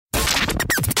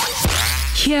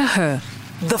Hear her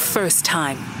the first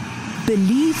time.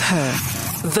 Believe her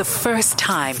the first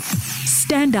time.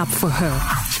 Stand up for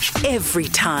her every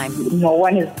time. No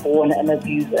one is born an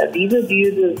abuser. These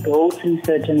abusers go through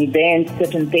certain events,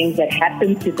 certain things that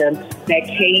happen to them that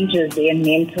changes their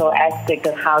mental aspect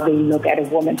of how they look at a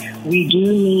woman. We do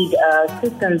need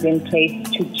systems in place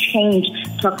to change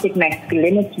toxic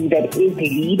masculinity that is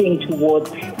leading towards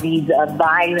these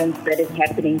violence that is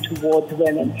happening towards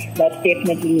women. That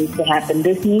definitely needs to happen.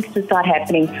 This needs to start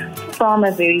happening from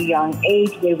a very young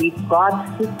age, where we've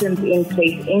got systems in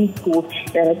place in schools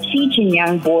that are teaching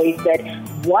young boys that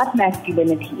what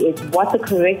masculinity is, what the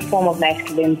correct form of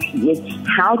masculinity is,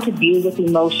 how to deal with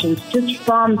emotions just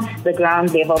from the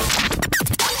ground level.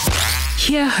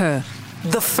 Hear her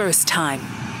the first time.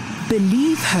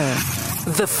 Believe her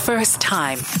the first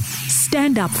time.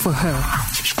 Stand up for her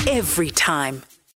every time.